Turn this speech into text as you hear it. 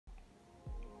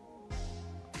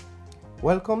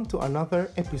Welcome to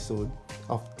another episode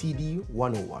of TD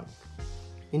 101.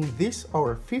 In this,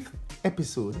 our fifth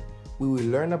episode, we will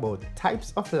learn about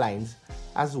types of lines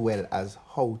as well as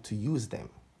how to use them.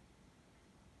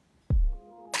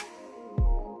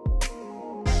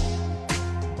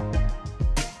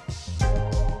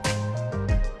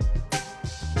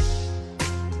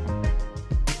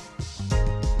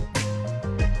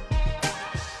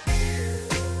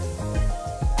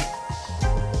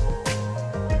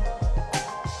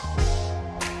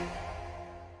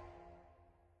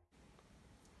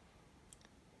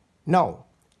 Now,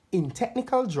 in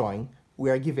technical drawing, we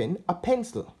are given a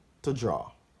pencil to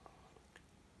draw.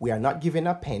 We are not given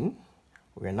a pen,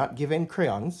 we are not given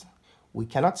crayons, we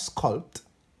cannot sculpt,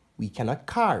 we cannot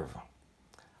carve.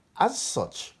 As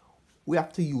such, we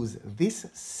have to use this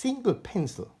single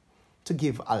pencil to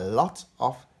give a lot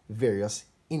of various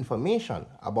information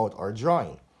about our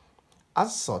drawing.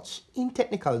 As such, in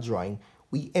technical drawing,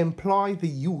 we employ the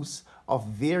use of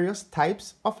various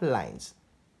types of lines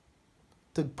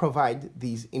to provide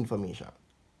these information.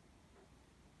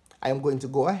 I am going to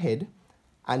go ahead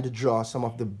and draw some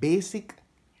of the basic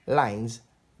lines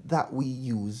that we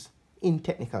use in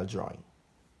technical drawing.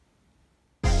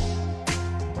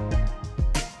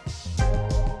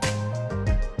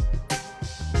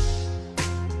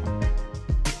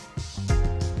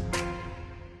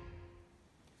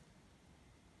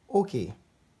 Okay,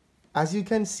 as you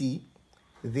can see,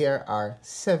 there are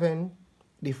 7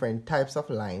 different types of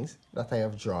lines that I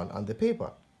have drawn on the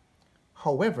paper.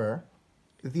 However,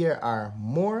 there are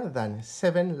more than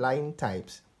 7 line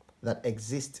types that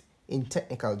exist in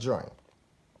technical drawing.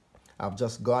 I've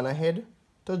just gone ahead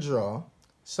to draw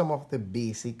some of the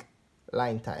basic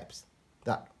line types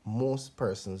that most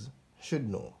persons should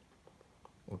know.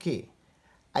 Okay,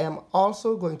 I am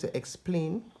also going to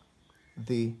explain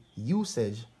the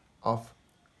usage of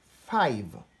 5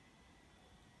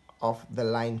 of the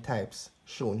line types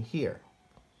shown here.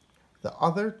 The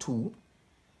other 2,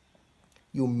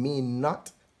 you may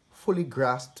not fully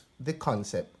grasp the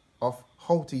concept of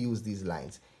how to use these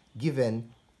lines, given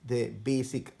the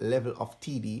basic level of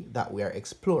TD that we are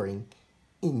exploring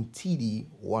in TD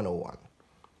 101.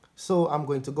 So I'm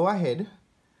going to go ahead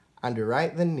and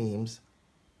write the names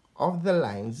of the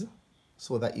lines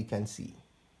so that you can see.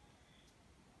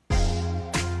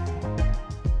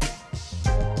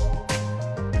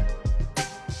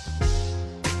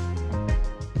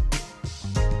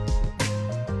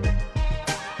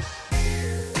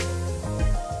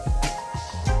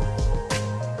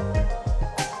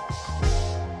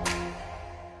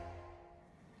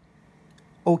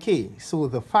 Okay, so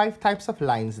the 5 types of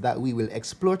lines that we will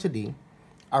explore today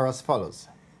are as follows: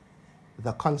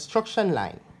 the construction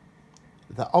line,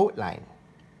 the outline,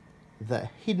 the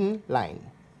hidden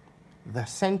line, the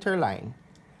center line,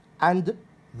 and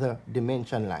the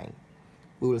dimension line.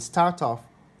 We will start off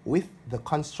with the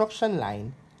construction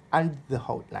line and the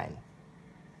outline.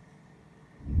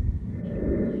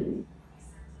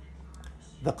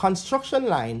 The construction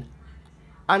line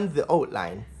and the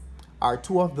outline are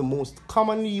 2 of the most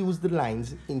commonly used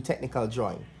lines in technical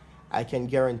drawing. I can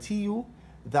guarantee you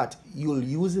that you'll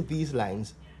use these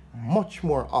lines much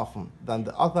more often than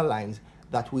the other lines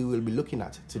that we will be looking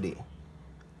at today.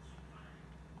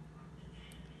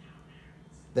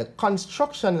 The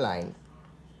construction line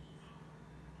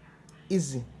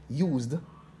is used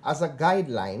as a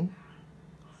guideline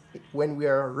when we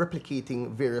are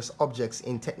replicating various objects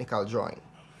in technical drawing,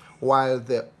 while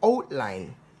the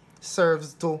outline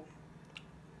serves to,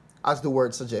 as the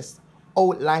word suggests,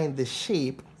 outline the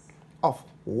shape of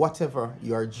whatever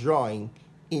you are drawing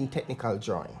in technical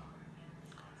drawing.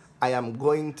 I am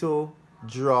going to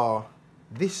draw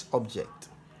this object.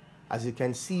 As you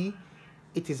can see,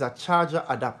 it is a charger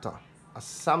adapter, a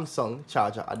Samsung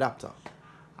charger adapter.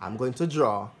 I'm going to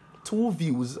draw 2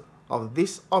 views of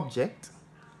this object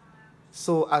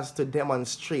so as to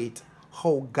demonstrate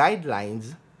how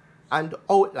guidelines and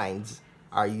outlines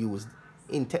are used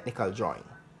in technical drawing.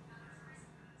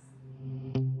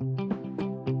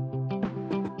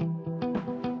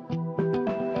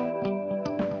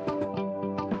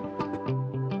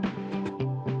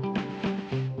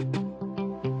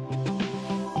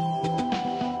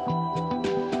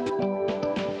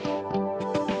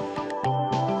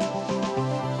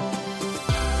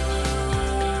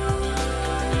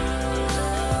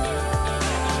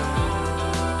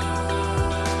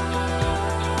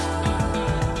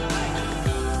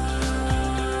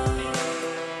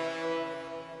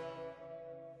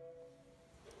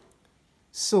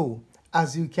 So,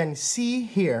 as you can see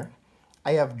here,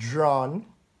 I have drawn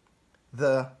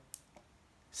the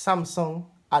Samsung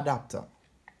adapter.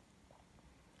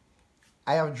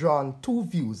 I have drawn two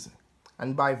views,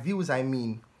 and by views I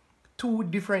mean two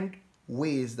different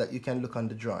ways that you can look on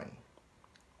the drawing,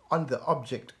 on the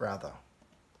object rather.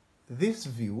 This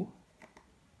view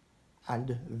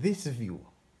and this view.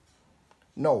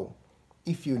 Now,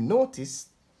 if you notice,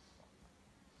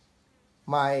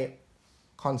 my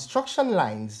construction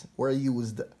lines were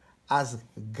used as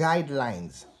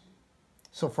guidelines.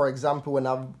 So for example,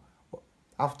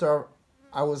 after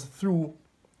I was through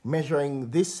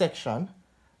measuring this section,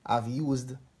 I've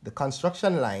used the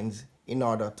construction lines in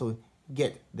order to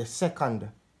get the second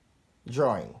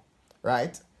drawing,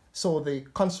 right? So the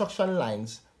construction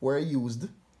lines were used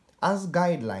as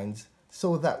guidelines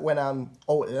so that when I'm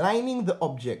outlining the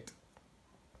object,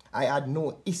 I had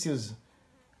no issues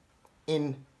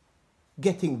in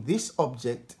getting this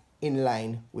object in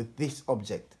line with this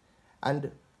object.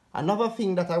 And another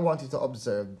thing that I wanted to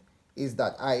observe is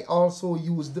that I also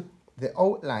used the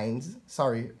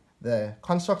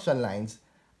construction lines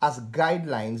as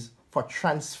guidelines for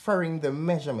transferring the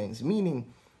measurements,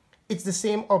 meaning it's the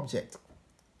same object.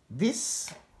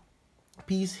 This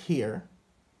piece here,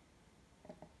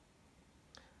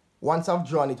 once I've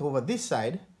drawn it over this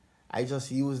side, I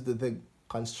just used the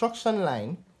construction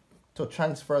line to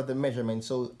transfer the measurement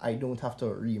so I don't have to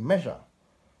remeasure,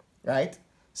 right?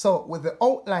 So with the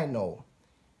outline now,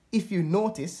 if you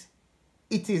notice,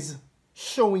 it is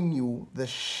showing you the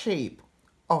shape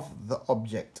of the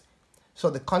object. So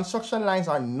the construction lines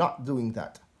are not doing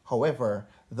that. However,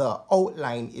 the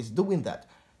outline is doing that.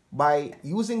 By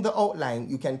using the outline,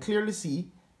 you can clearly see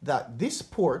that this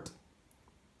port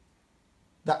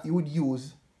that you would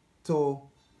use to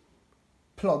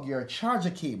plug your charger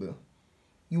cable,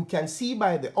 you can see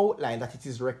by the outline that it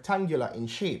is rectangular in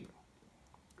shape,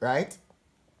 right?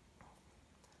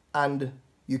 And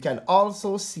you can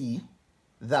also see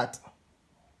that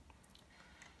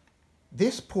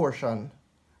this portion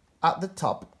at the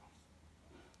top,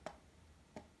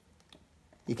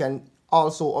 you can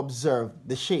also observe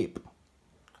the shape,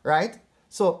 right?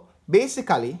 So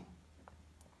basically,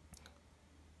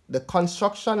 the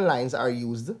construction lines are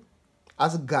used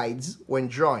as guides when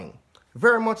drawing,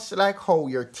 very much like how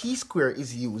your T-square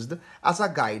is used as a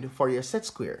guide for your set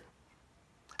square,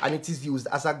 and it is used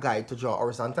as a guide to draw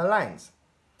horizontal lines.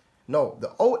 Now,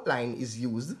 the outline is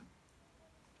used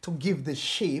to give the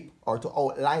shape or to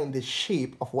outline the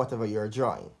shape of whatever you're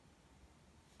drawing.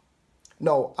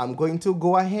 Now, I'm going to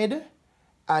go ahead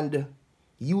and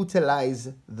utilize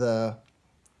the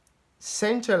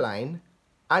center line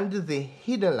and the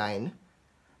hidden line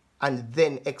and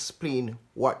then explain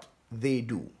what they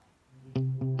do.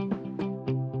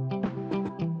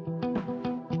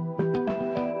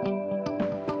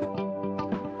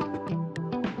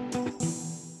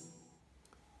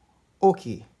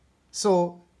 Okay,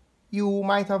 so you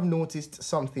might have noticed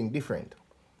something different.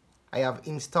 I have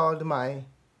installed my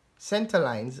center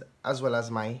lines as well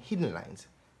as my hidden lines.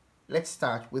 Let's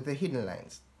start with the hidden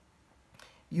lines.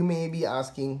 You may be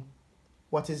asking,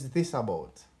 what is this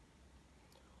about?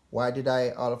 Why did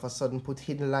I all of a sudden put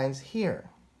hidden lines here?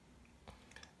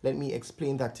 Let me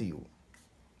explain that to you.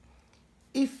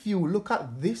 If you look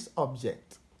at this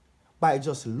object, by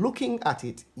just looking at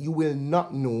it, you will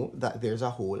not know that there's a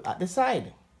hole at the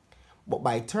side. But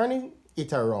by turning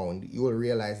it around, you will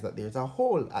realize that there's a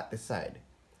hole at the side.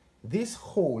 This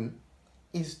hole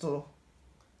is to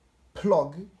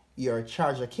plug your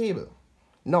charger cable.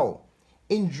 Now,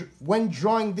 when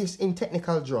drawing this in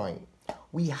technical drawing,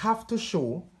 we have to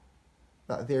show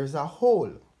that there's a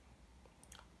hole.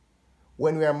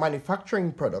 When we are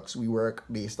manufacturing products, we work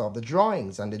based off the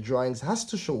drawings, and the drawings has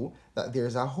to show that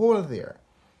there's a hole there.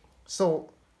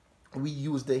 So we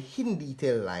use the hidden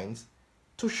detail lines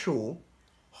to show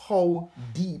how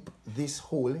deep this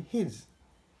hole is.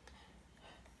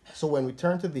 So when we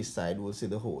turn to this side, we'll see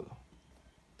the hole.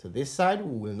 To this side,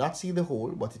 we will not see the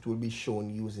hole, but it will be shown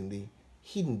using the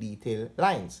hidden detail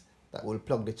lines that will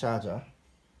plug the charger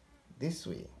this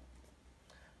way.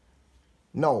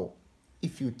 Now,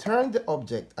 if you turn the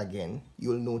object again,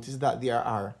 you'll notice that there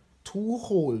are two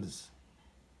holes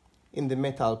in the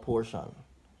metal portion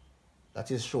that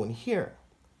is shown here.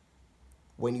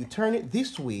 When you turn it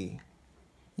this way,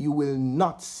 you will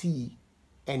not see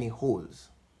any holes.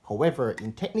 However,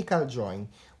 in technical drawing,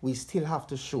 we still have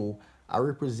to show a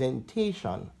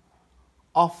representation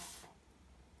of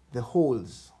the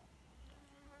holes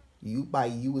by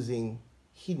using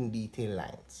hidden detail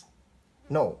lines.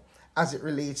 Now, as it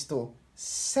relates to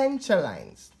center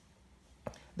lines,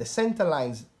 the center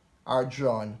lines are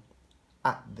drawn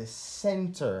at the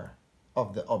center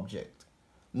of the object.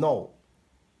 Now,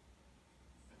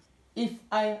 if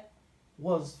I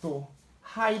was to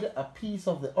hide a piece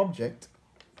of the object,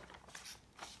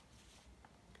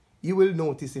 you will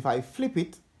notice if I flip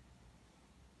it,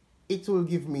 it will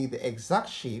give me the exact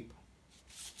shape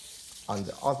on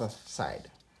the other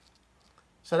side.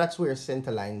 So that's where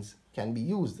center lines can be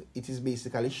used. It is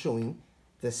basically showing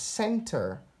the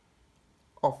center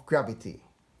of gravity.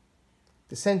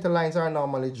 The center lines are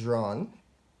normally drawn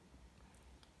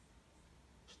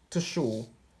to show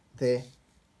the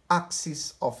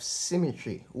axis of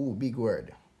symmetry. Ooh, big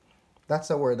word. That's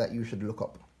a word that you should look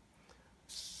up.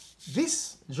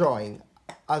 This drawing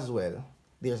as well,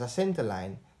 there's a center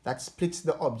line that splits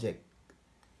the object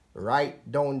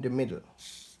right down the middle,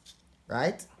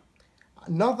 right?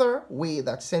 Another way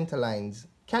that center lines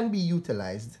can be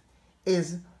utilized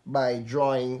is by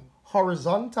drawing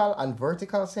horizontal and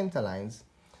vertical center lines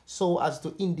so as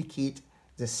to indicate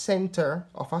the center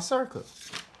of a circle.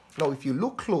 Now, if you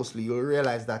look closely, you'll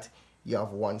realize that you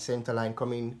have one center line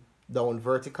coming down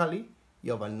vertically,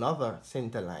 you have another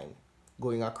center line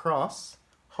going across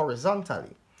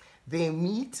horizontally. They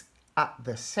meet at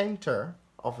the center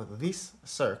of this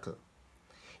circle.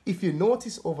 If you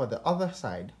notice over the other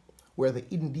side, where the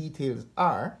hidden details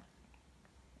are,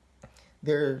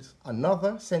 there's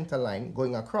another center line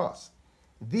going across.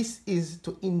 This is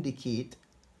to indicate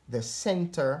the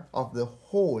center of the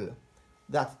hole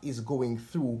that is going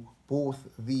through both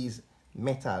these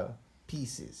metal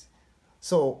pieces.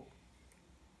 So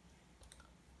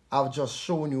I've just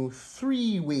shown you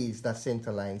 3 ways that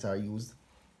center lines are used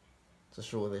to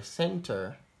show the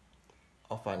center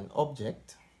of an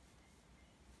object,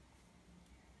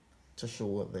 to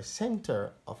show the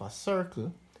center of a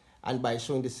circle, and by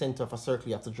showing the center of a circle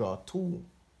you have to draw 2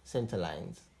 center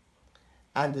lines,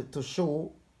 and to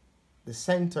show the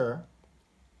center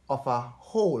of a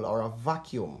hole or a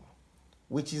vacuum,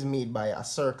 which is made by a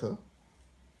circle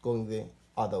going the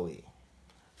other way,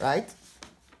 right?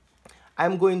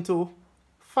 I'm going to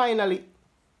finally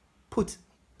put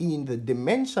in the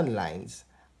dimension lines,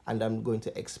 and I'm going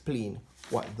to explain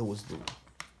what those do.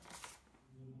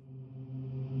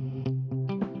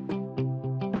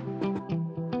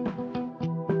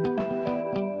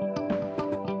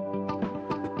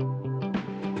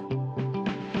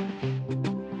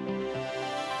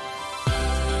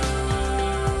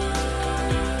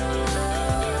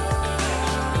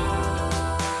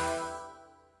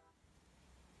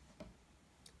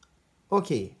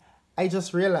 Okay, I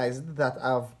just realized that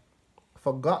I've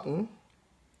forgotten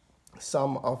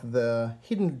some of the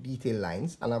hidden detail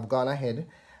lines, and I've gone ahead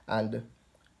and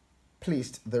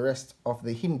placed the rest of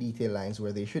the hidden detail lines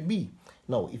where they should be.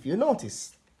 Now, if you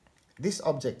notice this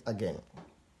object again,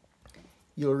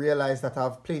 you'll realize that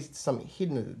I've placed some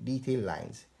hidden detail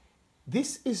lines.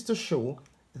 This is to show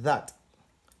that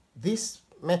this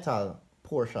metal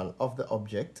portion of the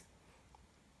object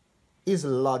is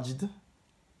lodged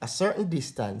a certain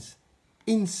distance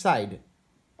inside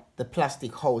the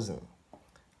plastic housing.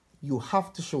 You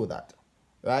have to show that,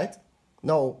 right?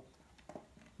 Now,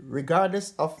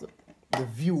 regardless of the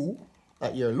view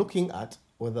that you're looking at,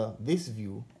 whether this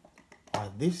view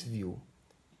or this view,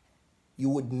 you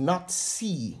would not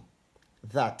see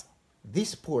that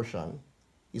this portion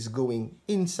is going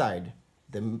inside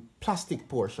the plastic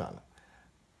portion.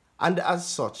 And as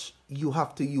such, you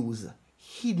have to use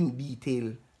hidden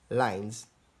detail lines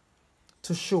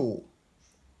to show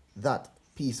that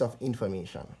piece of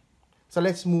information. So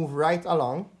let's move right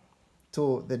along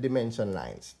to the dimension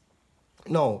lines.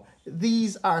 Now,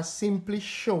 these are simply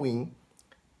showing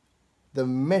the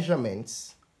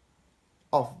measurements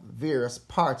of various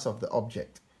parts of the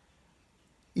object.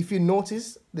 If you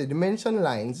notice, the dimension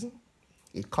lines,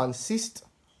 it consists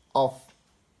of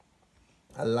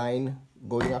a line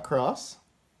going across,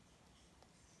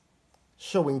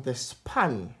 showing the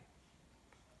span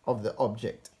of the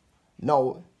object.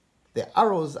 Now, the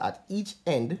arrows at each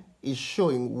end is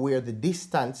showing where the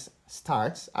distance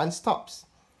starts and stops.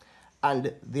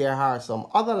 And there are some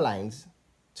other lines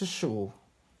to show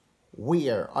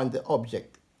where on the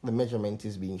object the measurement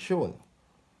is being shown,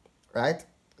 right?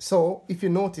 So if you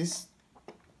notice,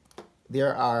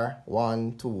 there are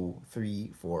 1, 2,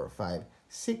 3, 4, 5,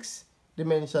 6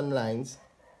 dimension lines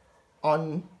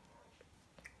on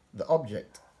the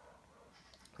object.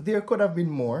 There could have been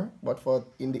more, but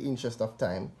in the interest of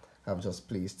time, I've just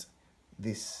placed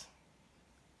the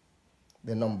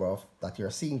number of that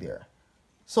you're seeing there.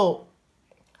 So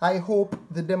I hope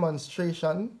the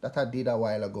demonstration that I did a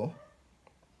while ago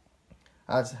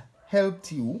has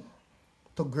helped you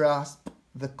to grasp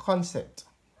the concept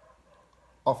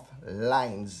of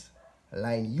lines,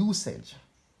 line usage,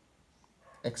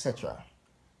 etc.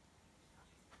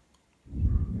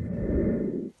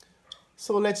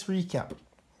 So let's recap.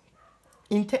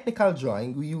 In technical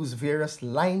drawing, we use various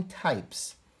line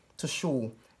types to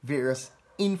show various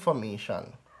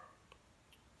information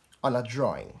on a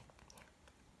drawing.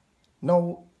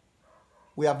 Now,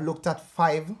 we have looked at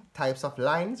 5 types of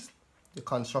lines: the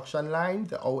construction line,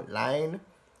 the outline,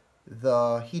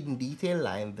 the hidden detail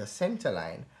line, the center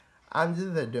line, and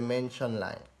the dimension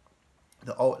line.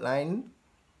 The outline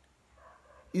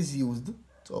is used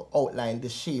to outline the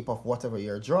shape of whatever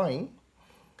you're drawing.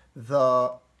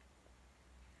 The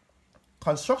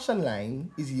construction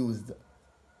line is used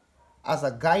as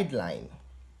a guideline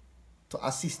to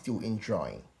assist you in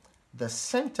drawing. The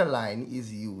center line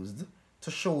is used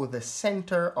to show the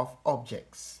center of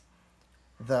objects.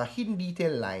 The hidden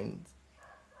detail line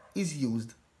is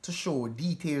used to show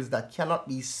details that cannot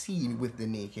be seen with the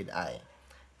naked eye.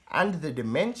 And the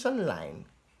dimension line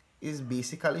is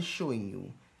basically showing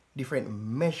you different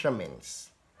measurements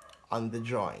on the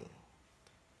drawing.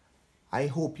 I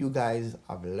hope you guys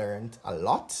have learned a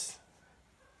lot.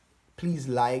 Please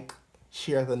like,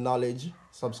 share the knowledge,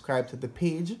 subscribe to the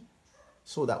page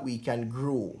so that we can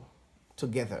grow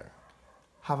together.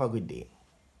 Have a good day.